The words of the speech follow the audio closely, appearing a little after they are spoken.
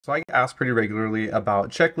So I get asked pretty regularly about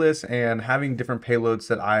checklists and having different payloads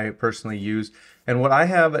that I personally use. And what I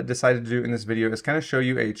have decided to do in this video is kind of show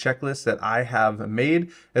you a checklist that I have made,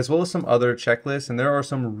 as well as some other checklists. And there are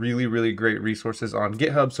some really great resources on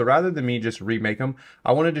GitHub. So rather than me just remake them,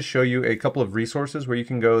 I wanted to show you a couple of resources where you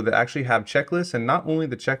can go that actually have checklists, and not only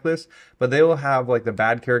the checklist, but they will have like the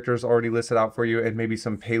bad characters already listed out for you and maybe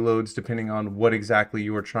some payloads depending on what exactly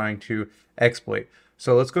you are trying to exploit.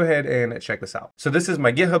 So let's go ahead and check this out. So this is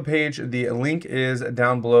my GitHub page. The link is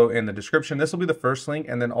down below in the description. This will be the first link,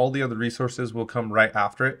 and then all the other resources will come right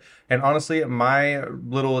after it. And honestly, my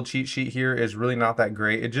little cheat sheet here is really not that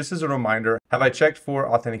great. It just is a reminder. Have I checked for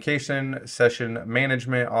authentication, session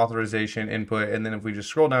management, authorization, input? And then if we just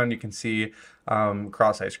scroll down, you can see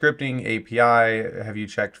cross-site scripting, API. Have you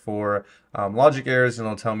checked for logic errors? And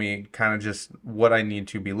it'll tell me kind of just what I need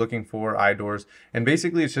to be looking for, IDORs. And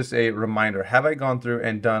basically it's just a reminder. Have I gone through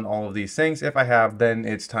and done all of these things? If I have, then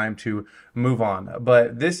it's time to move on.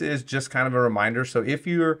 But this is just kind of a reminder. So if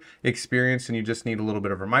you're experienced and you just need a little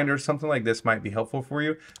bit of reminder, something like this might be helpful for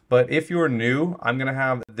you. But if you're new, I'm going to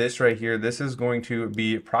have this right here. This is going to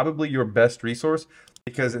be probably your best resource,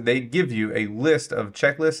 because they give you a list of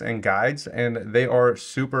checklists and guides, and they are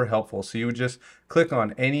super helpful. So you would just click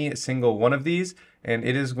on any single one of these, and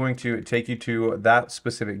it is going to take you to that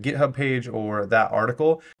specific GitHub page or that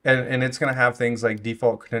article. And it's going to have things like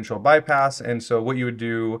default credential bypass. And so what you would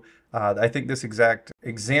do, I think this exact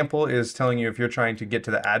example is telling you if you're trying to get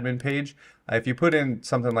to the admin page, if you put in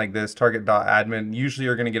something like this, target.admin, usually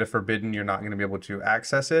you're going to get a forbidden. You're not going to be able to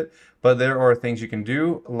access it. But there are things you can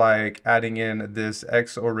do, like adding in this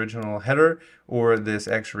X original header or this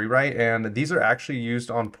X rewrite. And these are actually used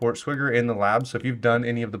on PortSwigger in the lab. So if you've done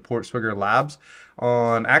any of the PortSwigger labs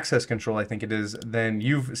on access control, I think it is, then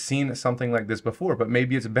you've seen something like this before, but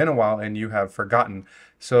maybe it's been a while and you have forgotten.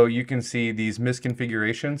 So you can see these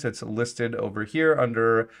misconfigurations. It's listed over here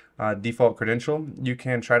under default credential. You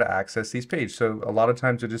can try to access these pages. So a lot of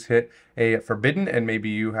times you'll just hit a forbidden and maybe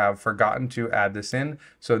you have forgotten to add this in.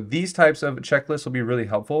 So these types of checklists will be really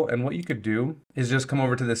helpful. And what you could do is just come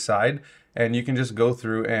over to this side, and you can just go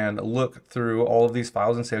through and look through all of these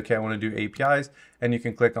files and say, okay, I want to do APIs. And you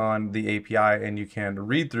can click on the API and you can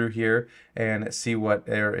read through here and see what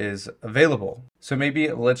there is available. So maybe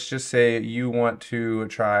let's just say you want to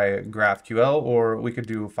try GraphQL, or we could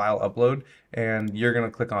do file upload, and you're going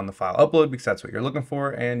to click on the file upload because that's what you're looking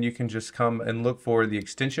for. And you can just come and look for the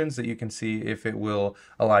extensions that you can see if it will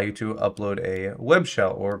allow you to upload a web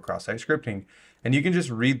shell or cross-site scripting. And you can just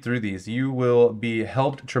read through these. You will be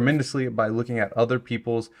helped tremendously by looking at other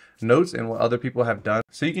people's notes and what other people have done.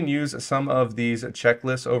 So you can use some of these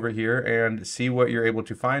checklists over here and see what you're able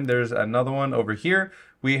to find. There's another one over here.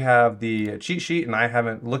 We have the cheat sheet, and I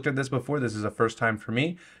haven't looked at this before. This is a first time for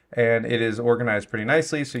me, and it is organized pretty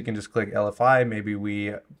nicely. So you can just click LFI. Maybe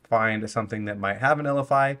we find something that might have an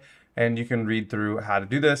LFI, and you can read through how to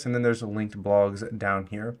do this. And then there's linked blogs down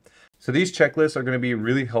here. So these checklists are going to be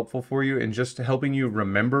really helpful for you in just helping you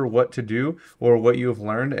remember what to do or what you have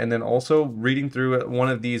learned. And then also reading through one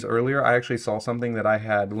of these earlier, I actually saw something that I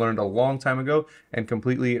had learned a long time ago and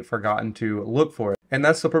completely forgotten to look for it. And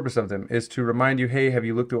that's the purpose of them, is to remind you, hey, have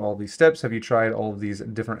you looked through all these steps? Have you tried all of these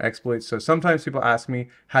different exploits? So sometimes people ask me,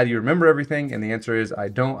 how do you remember everything? And the answer is, I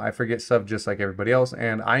don't. I forget stuff just like everybody else.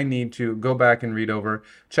 And I need to go back and read over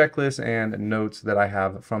checklists and notes that I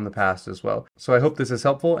have from the past as well. So I hope this is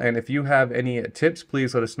helpful. And if you have any tips,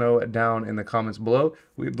 please let us know down in the comments below.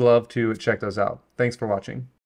 We'd love to check those out. Thanks for watching.